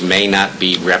things may not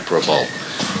be reparable.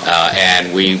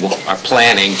 And we are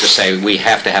planning to say we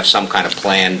have to have some kind of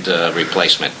planned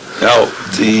replacement. Now,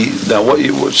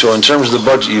 so in terms of the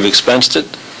budget, you've expensed it?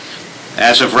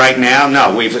 As of right now,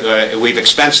 no. We've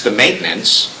expensed the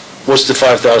maintenance. What's the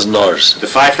 $5,000? The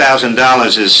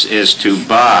 $5,000 is to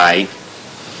buy.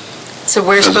 So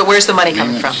where's the money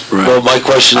coming from? Right. Well, my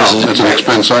question is... That's an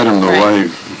expense item, though. Why?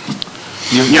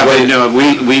 Yeah, but no,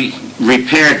 we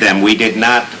repaired them. We did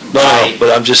not No, buy. but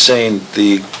I'm just saying,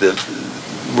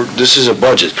 this is a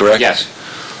budget, correct? Yes.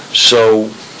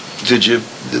 So,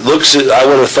 I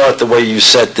would have thought the way you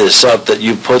set this up, that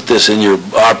you put this in your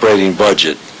operating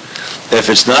budget. If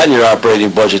it's not in your operating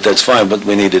budget, that's fine, but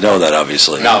we need to know that,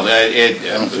 obviously. No,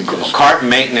 cart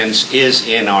maintenance is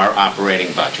in our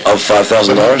operating budget. Of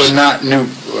 $5,000? But not new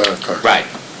cars. Right,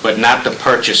 but not the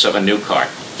purchase of a new cart.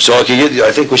 So I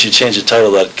think we should change the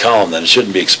title of that column then. It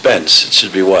shouldn't be expense. It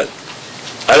should be what?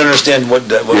 I don't understand what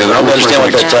that, Yeah, I don't that looks understand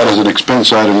what like that as title an is.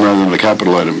 expense item rather than a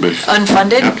capital item, Bish.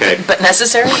 Unfunded, Okay. but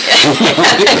necessary?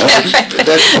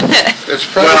 That's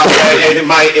probably,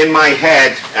 Well, in my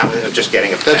head, I'm just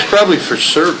getting a that's probably for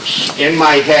service. In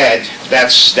my head,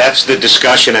 that's the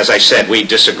discussion, as I said, we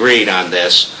disagreed on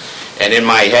this, and in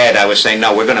my head, I was saying,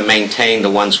 no, we're going to maintain the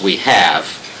ones we have,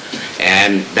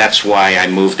 and that's why I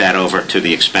moved that over to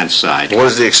the expense side. What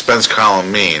does the expense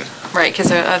column mean? Right, because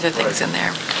there are other things in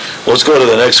there. Well, let's go to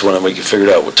the next one and we can figure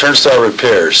it out. Well, turnstile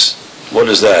repairs, what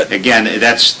is that? Again,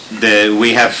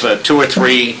 we have 2 or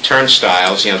 3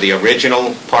 turnstiles, the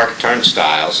original park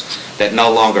turnstiles, that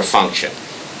no longer function.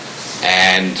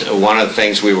 And one of the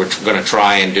things we were going to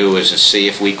try and do is to see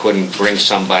if we couldn't bring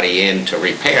somebody in to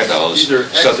repair those. These are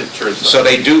exit turnstiles. So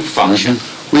they do function.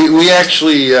 We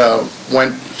actually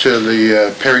went to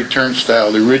the Perry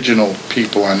Turnstile, the original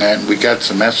people on that, and we got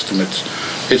some estimates.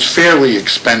 It's fairly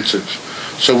expensive.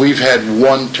 So we've had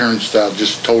one turnstile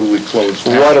just totally closed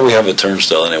down. Well, why do we have a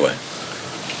turnstile anyway?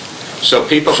 So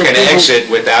people So can people- exit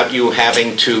without you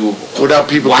having to Without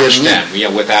people watch getting in.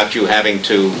 them, without you having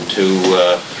to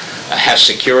have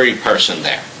security person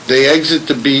there. They exit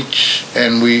the beach,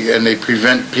 and they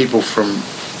prevent people from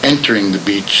entering the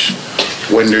beach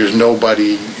when there's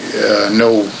nobody,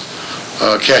 no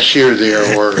cashier there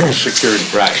or security.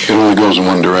 Right. It only goes in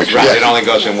one direction. Right, it only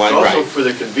goes in one, Also right. for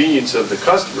the convenience of the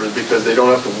customers, because they don't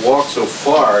have to walk so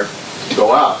far to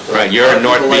go out. Right, you're a lot of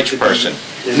North people like Beach to be person.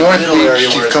 in the North middle area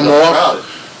Beach, where you it's come not off, crowded.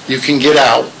 you can get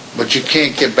out, but you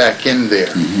can't get back in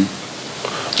there.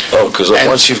 Oh, because And-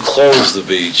 once you've closed the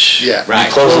beach, Yeah. Right.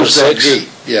 you close it at Close that 6? gate,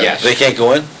 yeah. Yes. They can't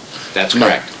go in? That's No,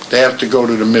 correct. they have to go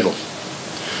to the middle.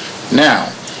 Now,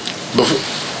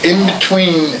 in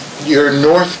between your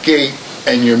north gate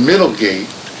and your middle gate,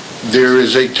 there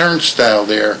is a turnstile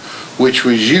there, which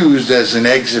was used as an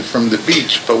exit from the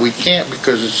beach, but we can't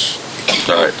because it's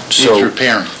All right, needs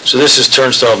repairing. so this is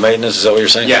turnstile maintenance, is that what you're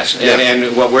saying? Yes, Yeah.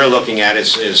 and what we're looking at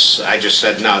is, I just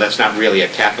said, no, that's not really a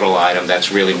capital item,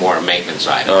 that's really more a maintenance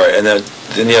item. All right, and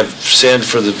then you have sand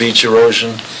for the beach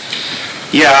erosion?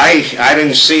 Yeah, I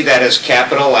didn't see that as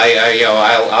capital.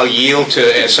 I'll yield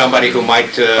to somebody who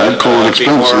might I'd call it be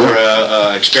expense,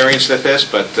 more experienced at this,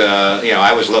 but,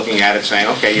 I was looking at it saying,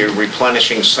 okay, you're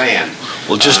replenishing sand.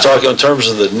 Well, just talking in terms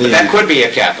of the But need, that could be a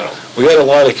capital. we had a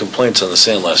lot of complaints on the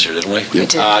sand last year, didn't we? We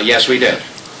did. Yes, we did.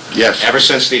 Yes. Ever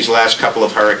since these last couple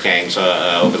of hurricanes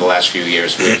over the last few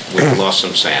years, we've lost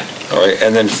some sand. All right,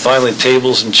 and then finally,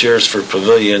 tables and chairs for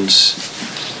pavilions.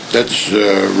 That's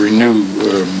renew.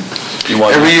 You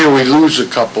want Every year we lose a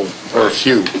couple or a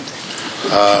few.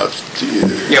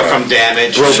 From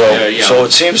damage. So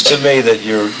it seems to me that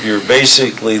you're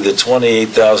basically the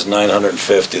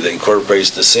 28,950 that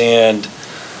incorporates the sand,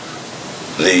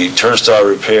 the turnstile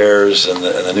repairs, and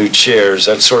the new chairs.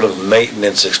 That's sort of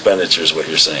maintenance expenditures, what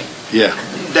you're saying. Yeah.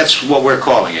 That's what we're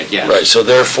calling it, yes. Right, so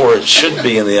therefore it should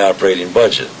be in the operating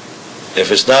budget.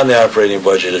 If it's not in the operating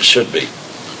budget, it should be.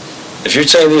 If you're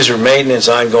saying these are maintenance,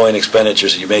 ongoing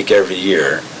expenditures that you make every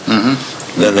year,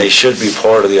 then they should be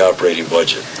part of the operating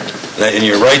budget. And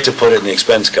you're right to put it in the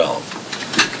expense column.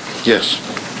 Yes.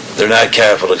 They're not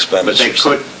capital But expenditures.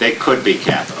 they could be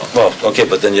capital. Well, okay,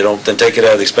 but then then take it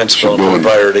out of the expense Should column go for in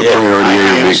priority A. priority A I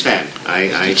would be- understand.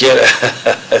 You can't,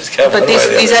 that's capital. But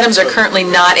right these there. items are currently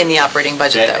not in the operating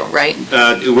budget though, right?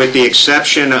 With the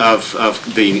exception of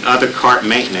the other cart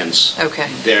maintenance, Okay.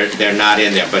 they're not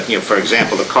in there. But, for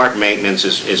example, the cart maintenance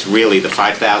is really, the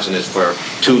 5,000 is for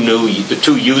the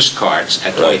two used carts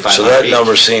at Right, 2,500 so that each.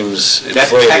 number seems That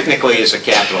inflated. technically is a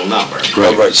capital number.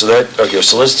 Oh, right, so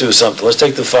so let's do something. Let's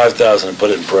take the 5,000 and put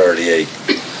it in priority A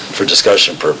for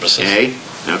discussion purposes. Okay?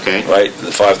 Okay. Right,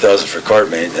 the 5,000 for cart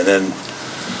main, and then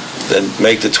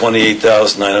make the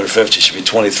 28,950 should be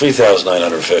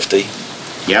 23,950.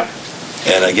 Yep.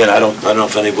 And again, I don't know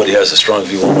if anybody has a strong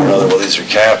view one way or another, whether these are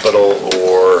capital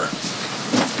or,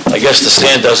 I guess the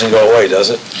sand doesn't go away, does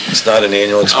it? It's not an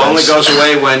annual expense? Only goes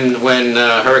away when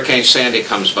Hurricane Sandy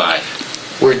comes by.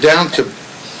 We're down to,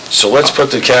 So let's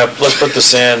put the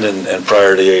sand in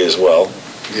priority A as well.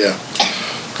 yeah.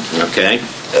 Okay?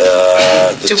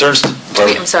 The Do- turns.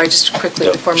 I'm sorry, just quickly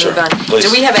Yeah, before we sure. move on. Please.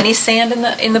 Do we have any sand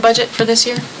in the budget for this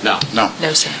year? No, No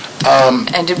sand.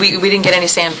 And we didn't get any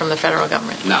sand from the federal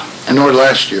government? no. Nor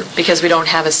last year. Because we don't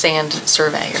have a sand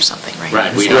survey or something, right?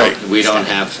 Right, Right. we don't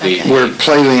have the... Okay. Where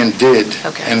Playland did,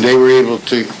 Okay. and they were able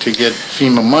to get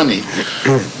FEMA money.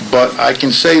 But I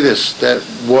can say this, that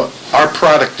our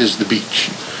product is the beach.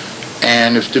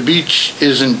 And if the beach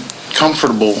isn't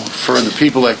comfortable for the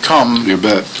people that come, You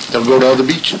bet. they'll go to other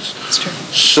beaches. That's true.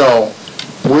 So,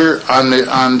 we're on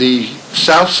the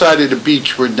south side of the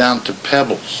beach, we're down to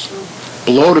pebbles.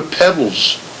 Below the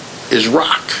pebbles is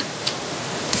rock.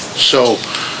 So,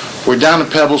 we're down to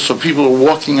pebbles, so people are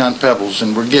walking on pebbles,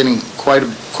 and we're getting quite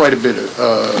a bit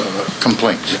of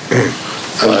complaints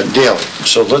daily.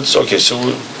 So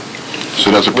So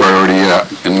that's a priority, yeah,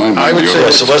 in my mind. I would say Yeah,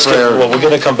 it's so let's get, priority. well, we're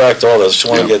gonna come back to all this, just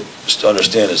wanna Yeah. to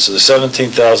understand it. So the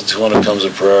 17,200 comes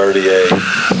in priority A,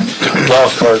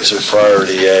 golf carts are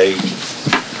priority A,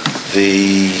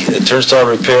 the turnstile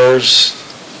repairs,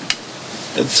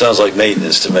 it sounds like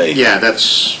maintenance to me. Yeah,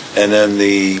 that's... And then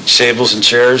the tables and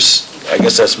chairs, I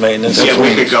guess that's maintenance. Yeah,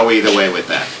 we could go either way with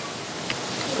that.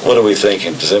 What are we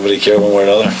thinking? Does anybody care one way or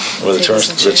another? Or the Tables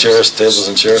and the chairs, tables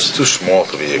and chairs? It's too small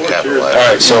to be a capital All item.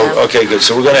 right, so, okay, good.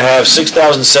 So we're gonna have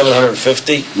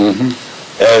 6,750.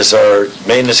 as our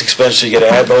maintenance expenses. You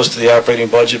gotta add those to the operating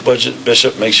budget,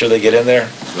 Bishop, make sure they get in there.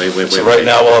 So right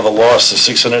now, we'll have a loss of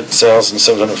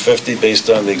 $600,750 based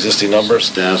on the existing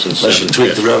numbers. Unless you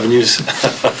tweak the revenues.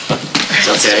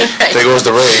 Okay. There goes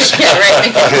the raise. Yeah, right.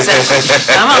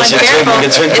 Come on, Unless you tweak, careful. you can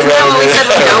tweak the Isn't that what we said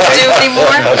we don't do anymore?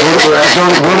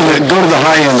 Go to the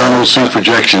high end on those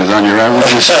projections, on your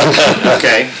averages.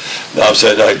 Okay. No, I'm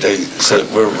saying, they said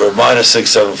we're minus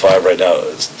 675 right now,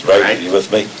 right? Right. You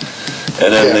with me?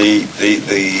 And then the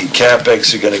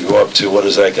CapEx are gonna go up to, what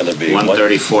is that gonna be?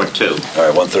 134.2. All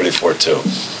right, 134.2.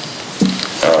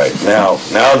 All right, now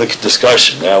the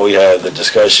discussion, now we have the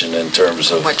discussion in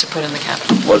terms of What to put in the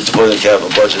capital. what to put in the capital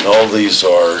budget, and all these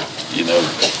are,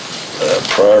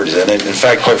 priorities. And in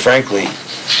fact, quite frankly,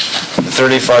 the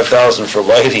 $35,000 for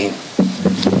lighting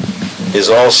is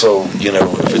also,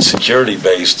 if it's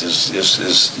security-based, is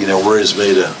worries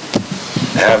me to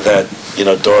have that,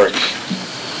 dark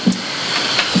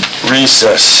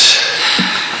recess.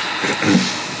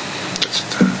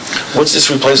 What's this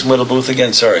replacement of the booth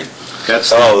again? Sorry. That's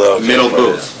the okay. middle Right,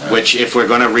 booth, yeah. which if we're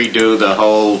going to redo the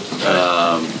whole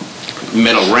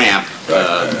middle ramp,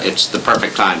 Right. it's the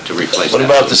perfect time to replace that. What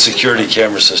about the booth. security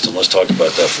camera system? Let's talk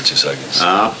about that for 2 seconds.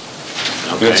 We're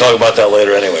Okay. going to talk about that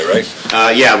later anyway, right?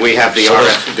 Yeah, we have the So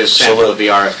the sample of the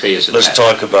RFP is Let's attached.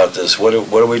 talk about this. What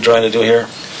are we trying to do here?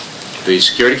 The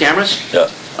security cameras? Yeah.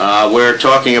 We're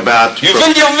talking about...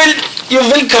 You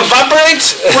will cooperate?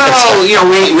 Well,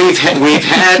 we've had...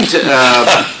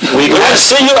 We want to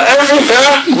see you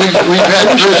everywhere. We've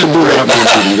had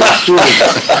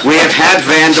We have had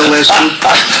vandalism.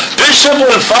 Bishop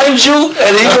will find you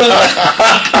and he will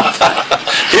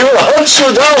hunt you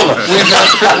down.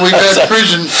 we've had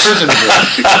prison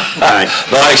Right.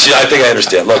 No, actually, I think I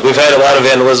understand. Look, we've had a lot of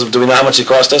vandalism. Do we know how much it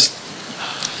cost us?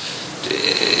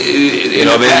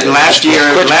 Last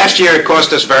year it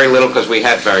cost us very little because we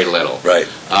had very little. Right.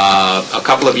 A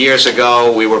couple of years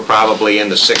ago, we were probably in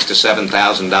the $6,000 to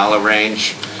 $7,000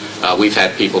 range. We've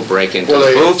had people break into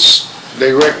the booths.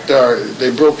 They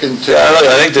broke into... Yeah, look,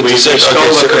 I think the We decision, stole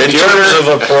okay, a so in computer. terms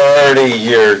of a priority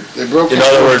year, They broke in into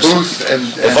other a words, booth and...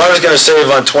 if I was going to save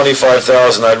on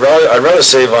 25,000, I'd rather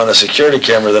save on the security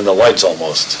camera than the lights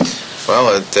almost.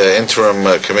 Well, the interim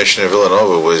commissioner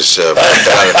Villanova was back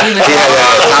down. He had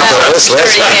top of the list last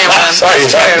Security time. camera. Sorry.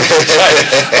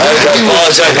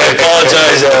 I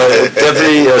apologize,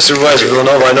 Deputy Supervisor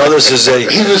Villanova. I know this is a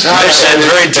mission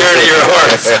very dear to your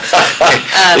heart.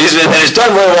 And he's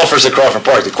done very well for us at Crawford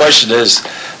Park. The question is,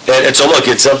 and so look,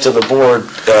 it's up to the board.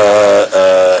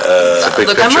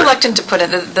 Look, I'm reluctant to put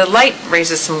it, the light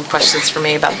raises some questions for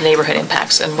me about the neighborhood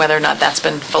impacts and whether or not that's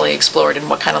been fully explored and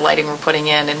what kind of lighting we're putting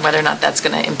in and whether or not that's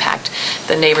going to impact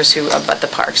the neighbors who abut the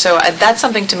park. So that's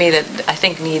something to me that I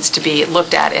think needs to be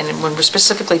looked at, and when we're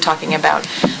specifically talking about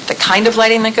the kind of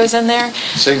lighting that goes in there.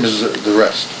 Same as the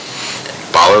rest.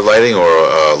 Bollard lighting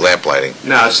or lamp lighting?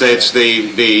 No, it's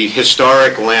the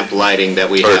historic lamp lighting that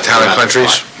we For have. the town and throughout the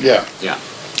countries? park. Yeah. Yeah.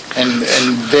 And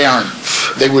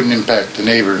they wouldn't impact the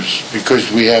neighbors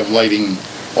because we have lighting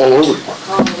all over the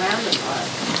park.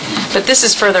 But this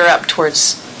is further up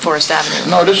towards Forest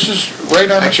Avenue. No, this is right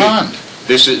on the Actually, pond.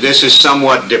 This is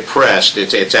somewhat depressed.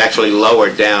 It's actually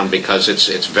lowered down because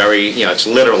it's very, it's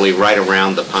literally right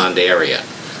around the pond area.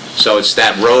 So it's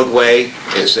that roadway,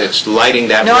 it's lighting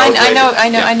that No, roadway.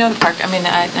 I know the park. I mean,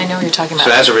 I know what you're talking about.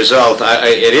 So as a result,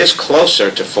 it is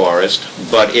closer to Forest,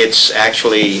 but it's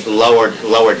actually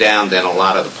lower down than a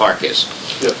lot of the park is.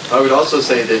 Yeah, I would also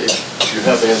say that if you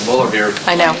have Ann Muller here,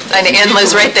 I know. And Ann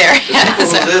lives right there. people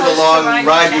who live along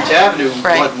Ride Beach Avenue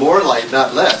Right. want more light,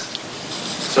 not less.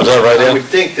 So Is that right, I Ann? would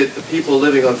think that the people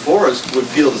living on Forest would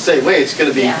feel the same way. It's going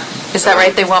to be... Is that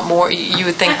right? They want more, you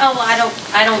would think?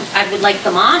 I would like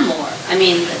them on more. I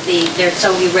mean, they're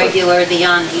so irregular, the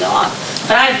on, the off.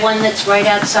 But I have one that's right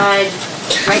outside,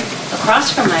 right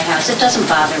across from my house. It doesn't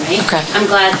bother me. Okay.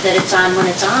 I'm glad that it's on when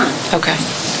it's on. Okay.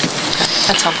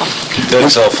 That's helpful.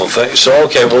 That's helpful. So,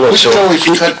 okay, well, look, We so... could always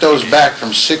cut those back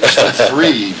from 6 to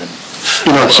 3 even.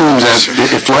 It seems that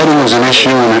if lighting is an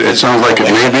issue, and it sounds like it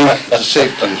may be, It's a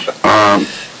safety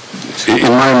issue.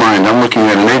 in my mind, I'm looking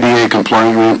at an ADA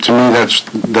compliant room. To me,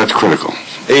 that's critical.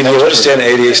 ADA, what does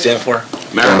ADA stand for?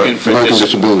 American for American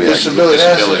Disability Act. Disability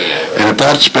Act. Disability Act. And if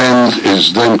that spend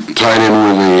is then tied in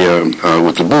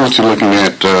with the booth, you're looking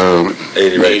at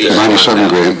 80 right there. 97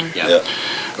 grand. Yeah.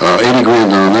 80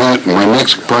 grand on that. My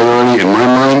next priority in my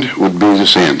mind would be the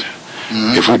sand.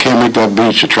 If we can't make that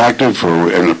beach attractive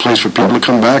and a place for people to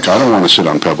come back, I don't want to sit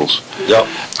on pebbles. Yep.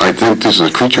 I think this is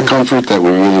a creature comfort that we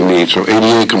really need. So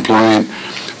ADA compliant,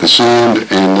 the sand,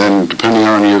 and then depending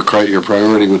on your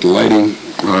priority with the lighting,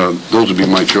 those would be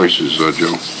my choices,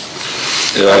 Joe.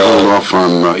 I'd hold off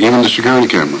on, even the security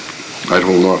camera. I'd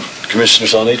hold off. Commissioner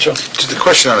Salanitro? The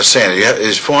question on the sand,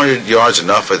 is 400 yards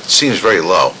enough? It seems very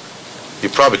low. You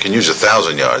probably can use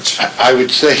 1,000 yards. I would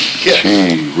say, yes.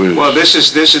 Gee whiz. Well, this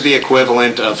is the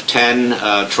equivalent of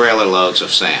 10 trailer loads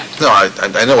of sand. No,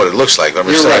 I know what it looks like. I'm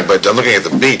just You're saying, right. but looking at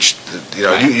the beach, you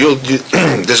know,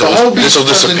 this The whole will beach doesn't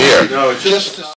disappear. need- No, it's just...